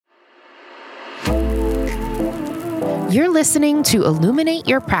You're listening to Illuminate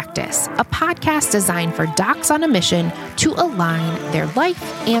Your Practice, a podcast designed for docs on a mission to align their life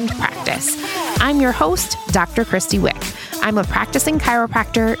and practice. I'm your host, Dr. Christy Wick. I'm a practicing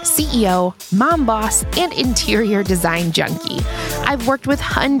chiropractor, CEO, mom boss, and interior design junkie. I've worked with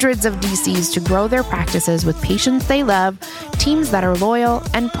hundreds of DCs to grow their practices with patients they love, teams that are loyal,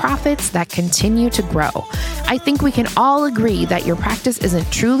 and profits that continue to grow. I think we can all agree that your practice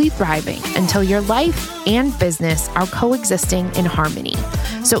isn't truly thriving until your life and business are coexisting in harmony.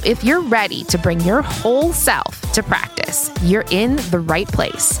 So if you're ready to bring your whole self to practice, you're in the right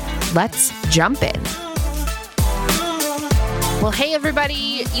place. Let's jump in. Well, hey,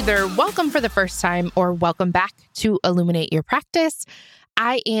 everybody, either welcome for the first time or welcome back to Illuminate Your Practice.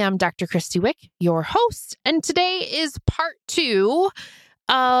 I am Dr. Christy Wick, your host, and today is part 2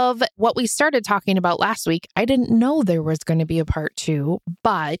 of what we started talking about last week. I didn't know there was going to be a part 2,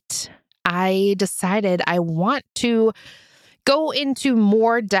 but I decided I want to go into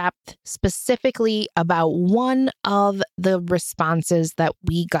more depth specifically about one of the responses that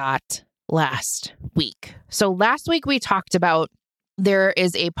we got last week. So last week we talked about there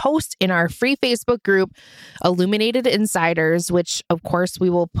is a post in our free Facebook group, Illuminated Insiders, which of course we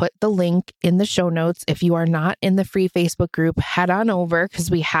will put the link in the show notes. If you are not in the free Facebook group, head on over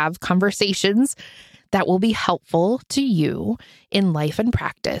because we have conversations that will be helpful to you in life and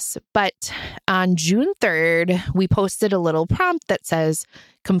practice. But on June 3rd, we posted a little prompt that says,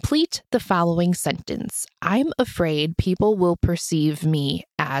 complete the following sentence. I'm afraid people will perceive me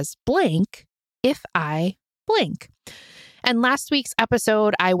as blank if I blank. And last week's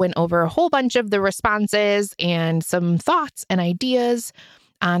episode, I went over a whole bunch of the responses and some thoughts and ideas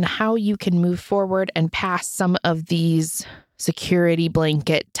on how you can move forward and pass some of these security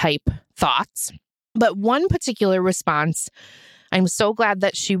blanket type thoughts. But one particular response, I'm so glad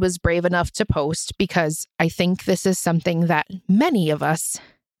that she was brave enough to post because I think this is something that many of us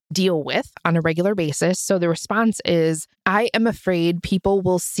deal with on a regular basis. So the response is, I am afraid people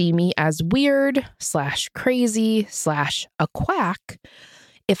will see me as weird / crazy / a quack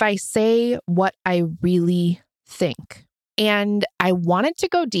if I say what I really think. And I wanted to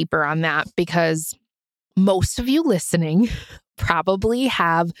go deeper on that because most of you listening probably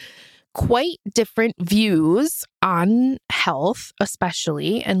have quite different views on health,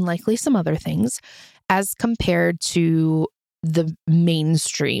 especially, and likely some other things, as compared to the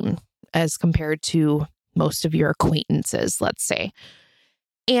mainstream, as compared to most of your acquaintances, let's say.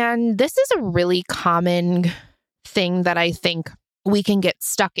 And this is a really common thing that I think we can get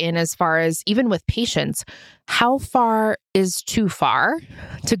stuck in as far as even with patients. How far is too far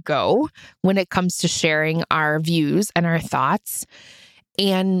to go when it comes to sharing our views and our thoughts?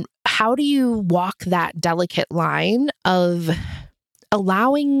 And how do you walk that delicate line of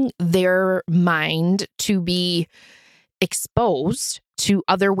allowing their mind to be exposed to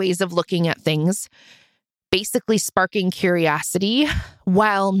other ways of looking at things, basically sparking curiosity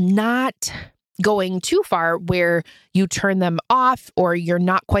while not going too far where you turn them off or you're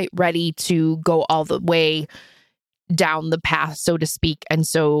not quite ready to go all the way down the path, so to speak. And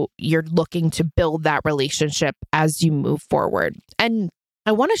so you're looking to build that relationship as you move forward. And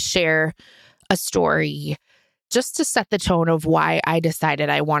I want to share a story just to set the tone of why I decided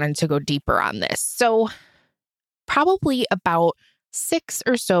I wanted to go deeper on this. So probably about 6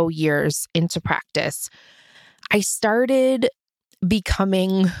 or so years into practice, I started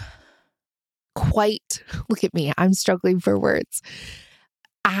becoming look at me, I'm struggling for words.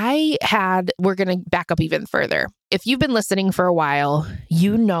 We're going to back up even further. If you've been listening for a while,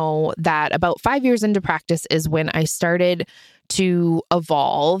 you know that about 5 years into practice is when I started to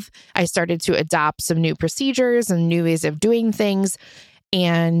evolve. I started to adopt some new procedures and new ways of doing things.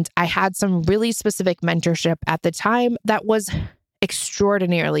 And I had some really specific mentorship at the time that was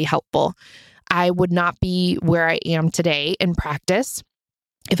extraordinarily helpful. I would not be where I am today in practice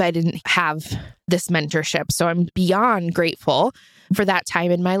if I didn't have this mentorship. So I'm beyond grateful for that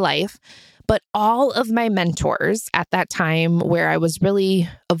time in my life. But all of my mentors at that time, where I was really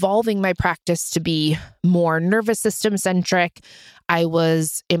evolving my practice to be more nervous system centric, I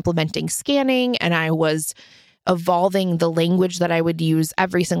was implementing scanning and I was evolving the language that I would use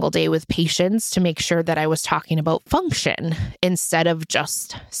every single day with patients to make sure that I was talking about function instead of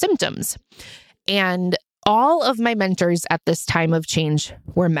just symptoms. And all of my mentors at this time of change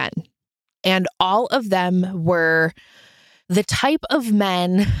were men. And all of them were the type of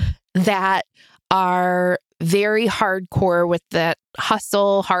men that are very hardcore with that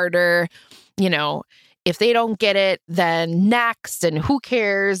hustle harder, if they don't get it, then next, and who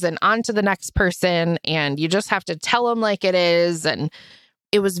cares, and on to the next person. And you just have to tell them like it is. And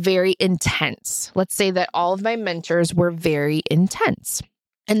it was very intense. Let's say that all of my mentors were very intense.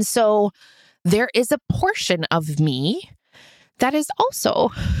 And so there is a portion of me that is also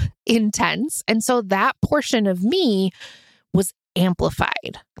intense. And so that portion of me was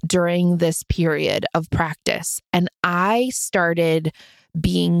amplified during this period of practice. And I started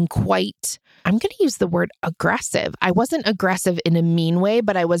being quite, I'm going to use the word aggressive. I wasn't aggressive in a mean way,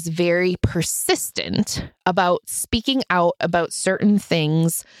 but I was very persistent about speaking out about certain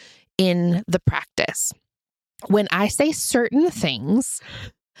things in the practice. When I say certain things,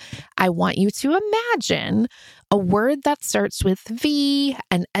 I want you to imagine a word that starts with V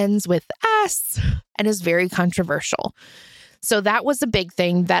and ends with S and is very controversial. So that was a big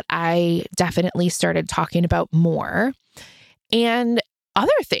thing that I definitely started talking about more. And other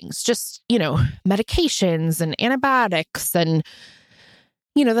things, just, medications and antibiotics and,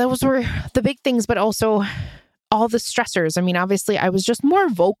 those were the big things, but also all the stressors. I mean, obviously, I was just more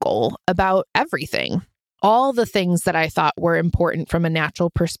vocal about everything, all the things that I thought were important from a natural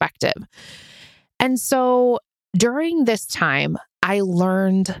perspective. And so during this time, I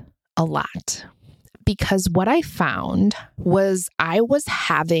learned a lot because what I found was I was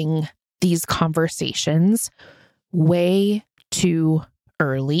having these conversations way too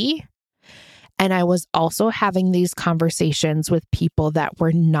early. And I was also having these conversations with people that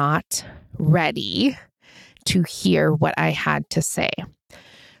were not ready to hear what I had to say.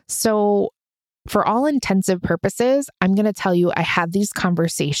 So for all intensive purposes, I'm going to tell you I had these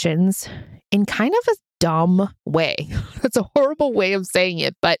conversations in kind of a dumb way. That's a horrible way of saying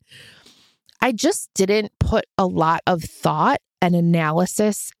it, but I just didn't put a lot of thought and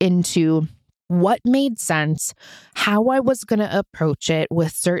analysis into what made sense, how I was going to approach it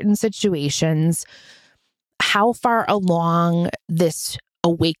with certain situations, how far along this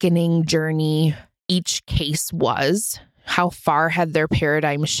awakening journey each case was, how far had their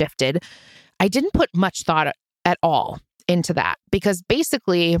paradigm shifted. I didn't put much thought at all into that because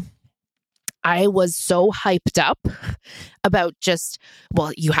basically I was so hyped up about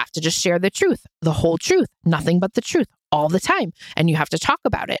you have to just share the truth, the whole truth, nothing but the truth all the time. And you have to talk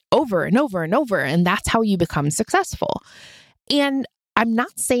about it over and over and over. And that's how you become successful. And I'm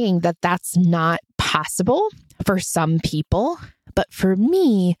not saying that that's not possible for some people, but for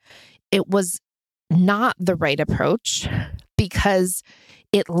me, it was not the right approach because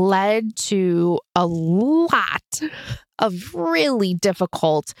it led to a lot of really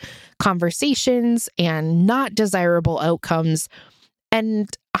difficult conversations and not desirable outcomes. And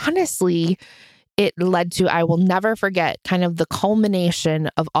honestly, it led to, I will never forget kind of the culmination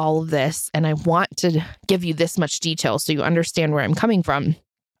of all of this. And I want to give you this much detail so you understand where I'm coming from.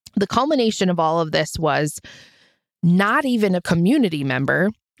 The culmination of all of this was not even a community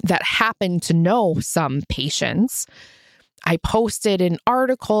member that happened to know some patients. I posted an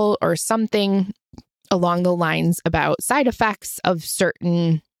article or something along the lines about side effects of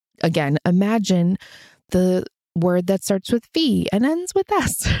certain, again, imagine the word that starts with V and ends with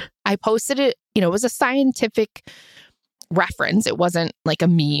S. I posted it, it was a scientific reference. It wasn't like a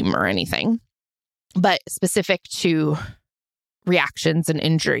meme or anything, but specific to reactions and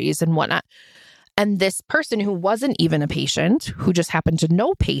injuries and whatnot. And this person who wasn't even a patient, who just happened to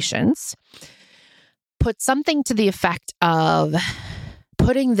know patients, put something to the effect of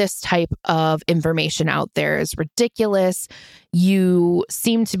putting this type of information out there is ridiculous. You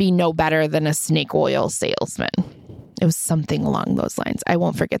seem to be no better than a snake oil salesman. It was something along those lines. I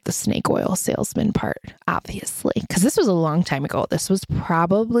won't forget the snake oil salesman part, obviously, because this was a long time ago. This was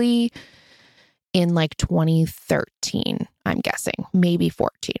probably in like 2013, I'm guessing, maybe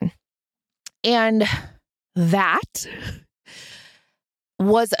 14. And that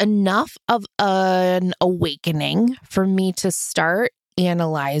was enough of an awakening for me to start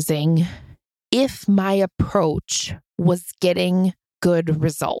analyzing if my approach was getting good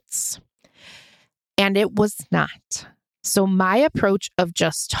results. And it was not. So my approach of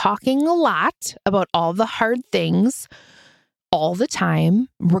just talking a lot about all the hard things all the time,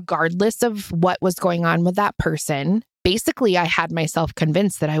 regardless of what was going on with that person, basically I had myself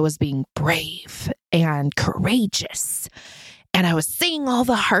convinced that I was being brave and courageous. And I was saying all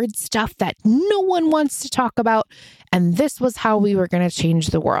the hard stuff that no one wants to talk about. And this was how we were going to change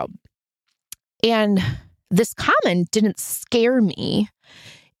the world. And this comment didn't scare me.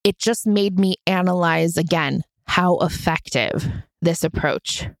 It just made me analyze again how effective this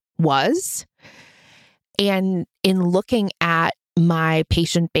approach was. And in looking at my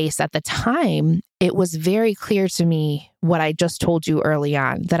patient base at the time, it was very clear to me what I just told you early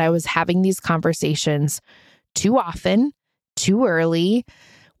on, that I was having these conversations too often, too early,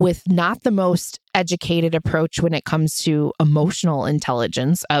 with not the most educated approach when it comes to emotional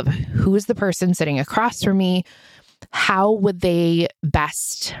intelligence of who is the person sitting across from me, how would they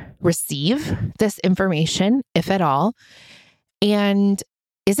best receive this information, if at all, and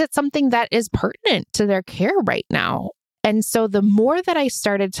is it something that is pertinent to their care right now? And so the more that I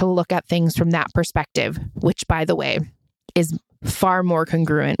started to look at things from that perspective, which, by the way, is far more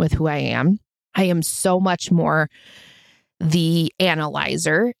congruent with who I am so much more the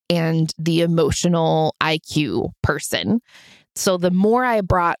analyzer and the emotional IQ person. So the more I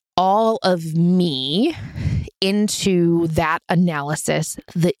brought all of me into that analysis,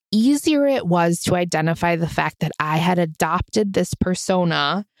 the easier it was to identify the fact that I had adopted this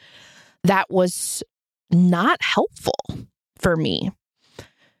persona that was not helpful for me.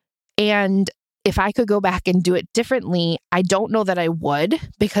 And if I could go back and do it differently, I don't know that I would,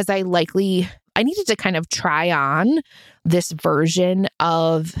 because I needed to kind of try on this version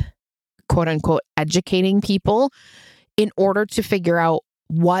of quote unquote educating people in order to figure out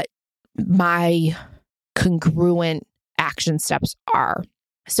what my congruent action steps are.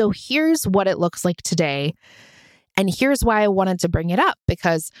 So here's what it looks like today. And here's why I wanted to bring it up,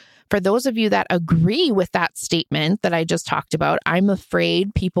 because for those of you that agree with that statement that I just talked about, I'm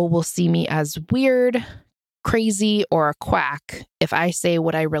afraid people will see me as weird, crazy, or a quack if I say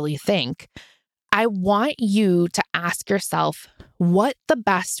what I really think. I want you to ask yourself what the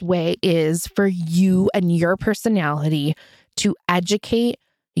best way is for you and your personality to educate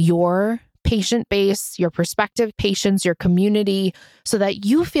your patient base, your prospective patients, your community, so that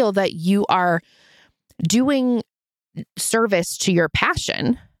you feel that you are doing service to your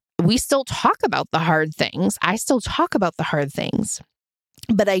passion. We still talk about the hard things. I still talk about the hard things,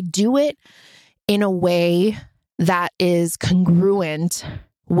 but I do it in a way that is congruent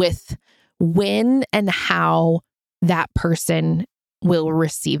with when and how that person will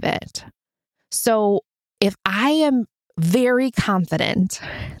receive it. So if I am very confident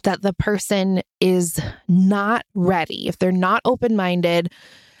that the person is not ready, if they're not open-minded,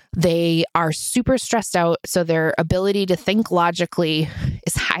 they are super stressed out, so their ability to think logically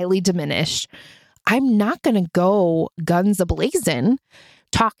is highly diminished, I'm not going to go guns a-blazing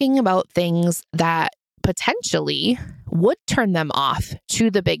talking about things that potentially would turn them off to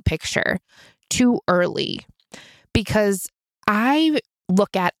the big picture too early. Because I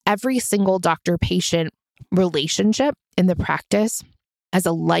look at every single doctor-patient relationship in the practice as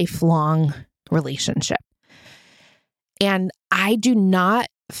a lifelong relationship. And I do not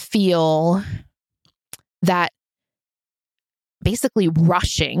feel that basically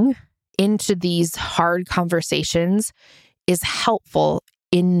rushing into these hard conversations is helpful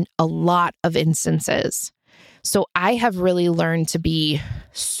in a lot of instances. So I have really learned to be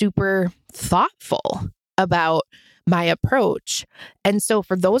super thoughtful about my approach. And so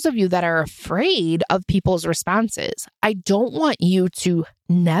for those of you that are afraid of people's responses, I don't want you to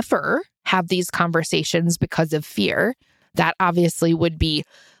never have these conversations because of fear. That obviously would be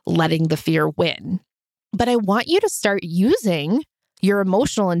letting the fear win. But I want you to start using your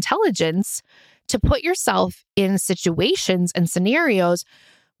emotional intelligence to put yourself in situations and scenarios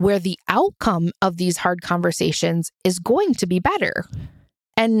where the outcome of these hard conversations is going to be better.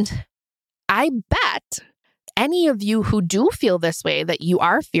 And I bet any of you who do feel this way, that you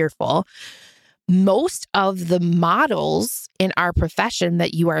are fearful, most of the models in our profession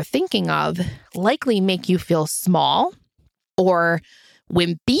that you are thinking of likely make you feel small or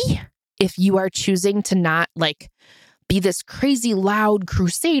wimpy if you are choosing to not be this crazy loud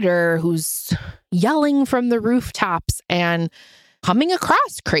crusader who's yelling from the rooftops and coming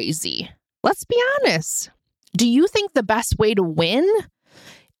across crazy. Let's be honest. Do you think the best way to win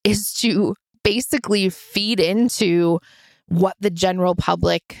is to basically feed into what the general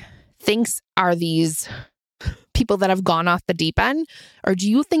public thinks are these people that have gone off the deep end? Or do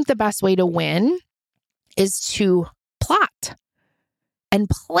you think the best way to win is to plot and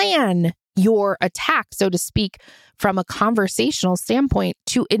plan your attack, so to speak, from a conversational standpoint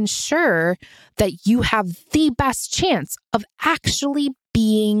to ensure that you have the best chance of actually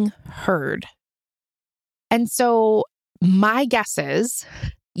being heard? And so my guess is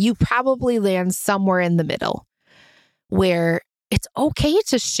you probably land somewhere in the middle where it's okay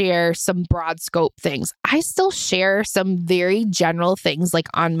to share some broad scope things. I still share some very general things like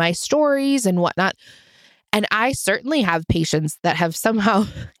on my stories and whatnot. And I certainly have patients that have somehow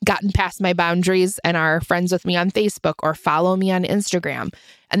gotten past my boundaries and are friends with me on Facebook or follow me on Instagram.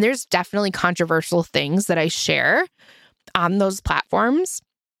 And there's definitely controversial things that I share on those platforms.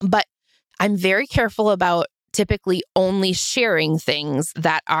 But I'm very careful about typically only sharing things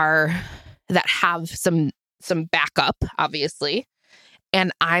that have some backup, obviously,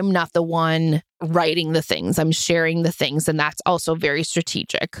 And I'm not the one writing the things. I'm sharing the things. And that's also very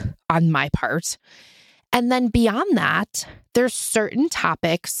strategic on my part. And then beyond that, there's certain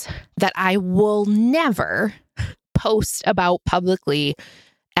topics that I will never post about publicly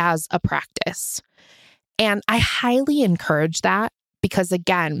as a practice. And I highly encourage that because,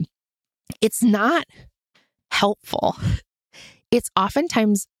 again, it's not helpful. It's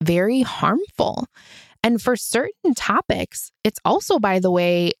oftentimes very harmful. And for certain topics, it's also, by the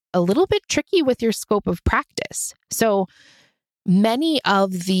way, a little bit tricky with your scope of practice. So many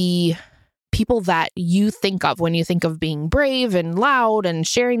of the people that you think of when you think of being brave and loud and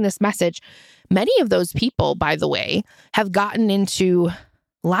sharing this message, many of those people, by the way, have gotten into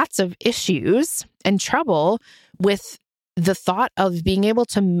lots of issues and trouble with the thought of being able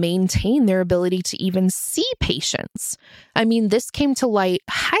to maintain their ability to even see patients. I mean, this came to light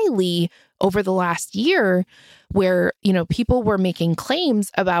highly over the last year where, people were making claims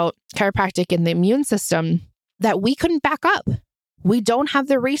about chiropractic and the immune system that we couldn't back up. We don't have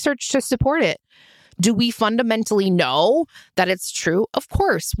the research to support it. Do we fundamentally know that it's true? Of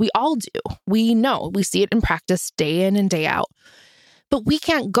course, we all do. We know. We see it in practice day in and day out. But we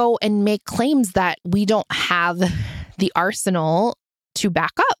can't go and make claims that we don't have the arsenal to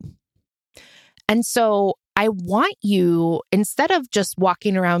back up. And so I want you, instead of just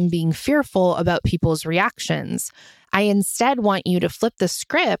walking around being fearful about people's reactions, I instead want you to flip the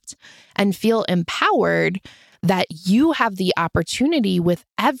script and feel empowered that you have the opportunity with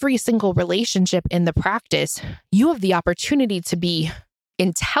every single relationship in the practice. You have the opportunity to be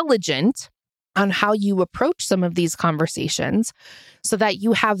intelligent on how you approach some of these conversations so that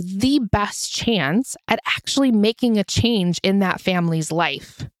you have the best chance at actually making a change in that family's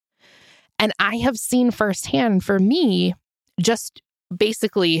life. And I have seen firsthand for me, just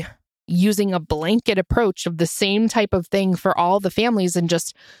basically using a blanket approach of the same type of thing for all the families and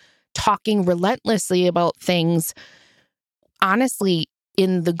just talking relentlessly about things, honestly,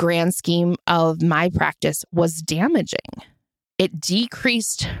 in the grand scheme of my practice, was damaging. It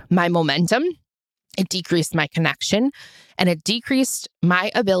decreased my momentum, it decreased my connection, and it decreased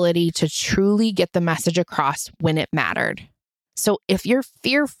my ability to truly get the message across when it mattered. So if you're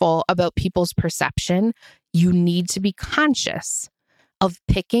fearful about people's perception, you need to be conscious of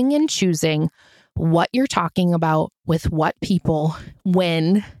picking and choosing what you're talking about with what people,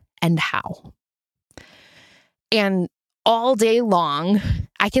 when, and how. And all day long,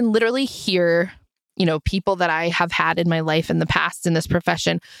 I can literally hear, people that I have had in my life in the past in this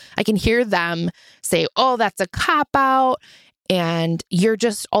profession, I can hear them say, oh, that's a cop-out, and you're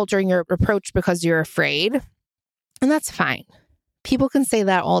just altering your approach because you're afraid. And that's fine. People can say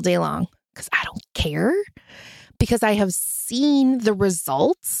that all day long because I don't care, because I have seen the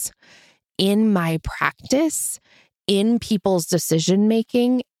results in my practice, in people's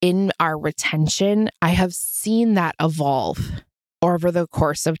decision-making, in our retention. I have seen that evolve over the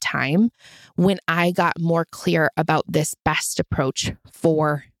course of time when I got more clear about this best approach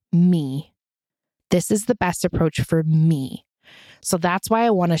for me. This is the best approach for me. So that's why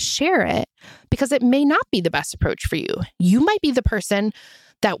I want to share it, because it may not be the best approach for you. You might be the person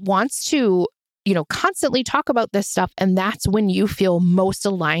that wants to, constantly talk about this stuff. And that's when you feel most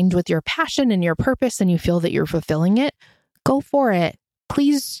aligned with your passion and your purpose and you feel that you're fulfilling it. Go for it.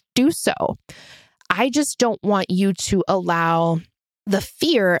 Please do so. I just don't want you to allow the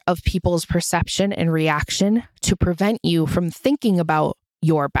fear of people's perception and reaction to prevent you from thinking about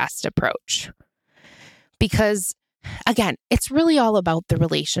your best approach. Because again, it's really all about the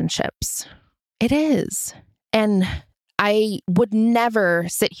relationships. It is. And I would never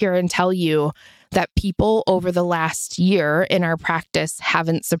sit here and tell you that people over the last year in our practice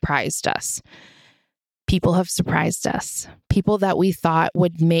haven't surprised us. People have surprised us. People that we thought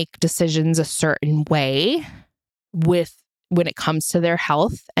would make decisions a certain way when it comes to their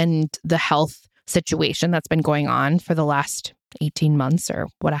health and the health situation that's been going on for the last 18 months or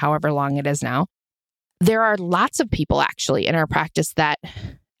however long it is now. There are lots of people actually in our practice that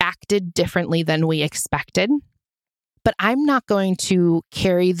acted differently than we expected, but I'm not going to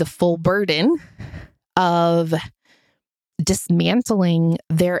carry the full burden of dismantling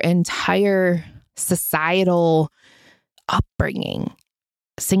their entire societal upbringing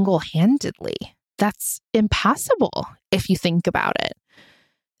single-handedly. That's impossible if you think about it.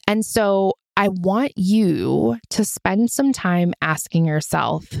 And so I want you to spend some time asking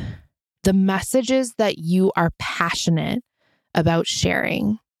yourself the messages that you are passionate about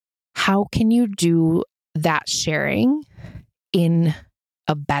sharing. How can you do that sharing in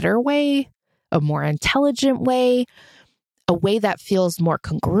a better way, a more intelligent way, a way that feels more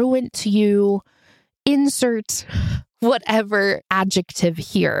congruent to you? Insert whatever adjective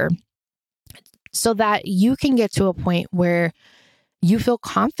here, so that you can get to a point where you feel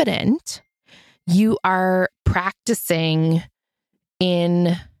confident. You are practicing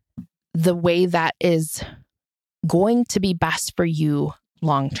in the way that is going to be best for you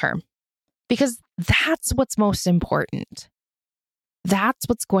long term, because that's what's most important. That's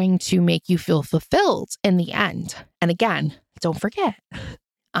what's going to make you feel fulfilled in the end. And again, don't forget,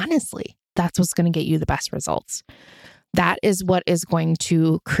 honestly, that's what's going to get you the best results. That is what is going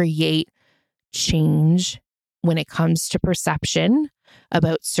to create change when it comes to perception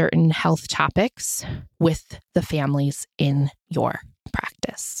about certain health topics with the families in your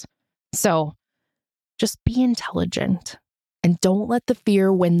practice. So just be intelligent and don't let the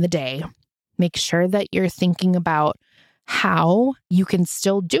fear win the day. Make sure that you're thinking about how you can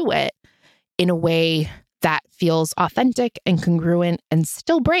still do it in a way that feels authentic and congruent and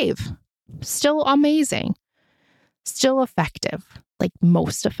still brave, still amazing, still effective, like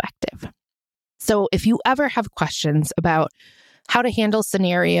most effective. So if you ever have questions about how to handle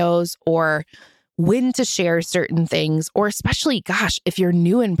scenarios or when to share certain things, or especially, gosh, if you're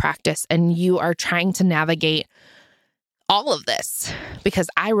new in practice and you are trying to navigate all of this, because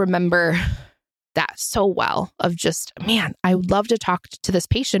I remember that so well of just, man, I would love to talk to this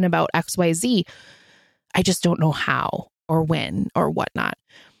patient about XYZ. I just don't know how or when or whatnot.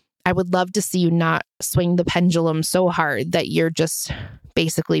 I would love to see you not swing the pendulum so hard that you're just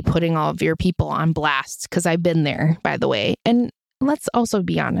basically putting all of your people on blast, because I've been there, by the way. And let's also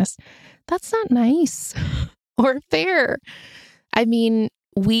be honest, that's not nice or fair. I mean,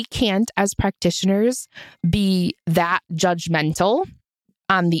 we can't, as practitioners, be that judgmental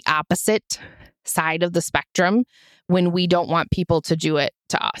on the opposite side of the spectrum when we don't want people to do it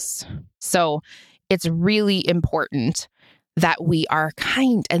to us. So it's really important that we are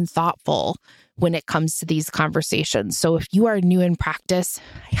kind and thoughtful when it comes to these conversations. So if you are new in practice,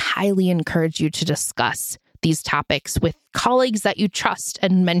 I highly encourage you to discuss these topics with colleagues that you trust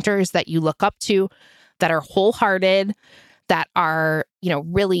and mentors that you look up to, that are wholehearted, that are,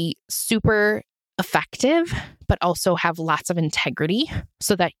 really super effective, but also have lots of integrity,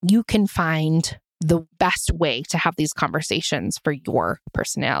 so that you can find the best way to have these conversations for your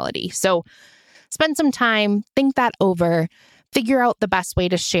personality. So spend some time, think that over, figure out the best way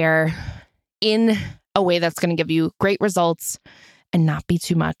to share in a way that's going to give you great results and not be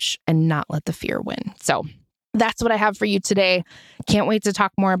too much and not let the fear win. So that's what I have for you today. Can't wait to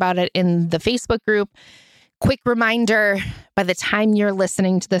talk more about it in the Facebook group. Quick reminder, by the time you're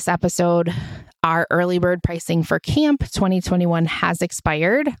listening to this episode, our early bird pricing for Camp 2021 has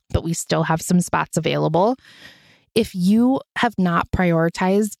expired, but we still have some spots available. If you have not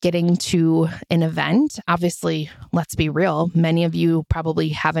prioritized getting to an event, obviously, let's be real, many of you probably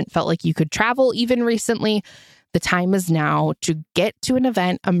haven't felt like you could travel even recently. The time is now to get to an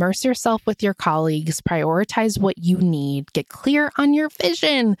event, immerse yourself with your colleagues, prioritize what you need, get clear on your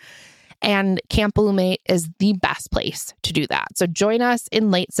vision. And Camp Illuminate is the best place to do that. So join us in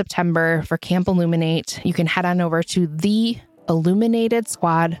late September for Camp Illuminate. You can head on over to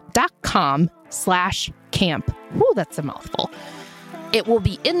theilluminatedsquad.com/camp. Ooh, that's a mouthful. It will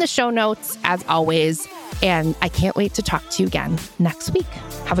be in the show notes as always. And I can't wait to talk to you again next week.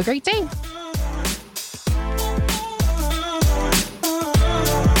 Have a great day.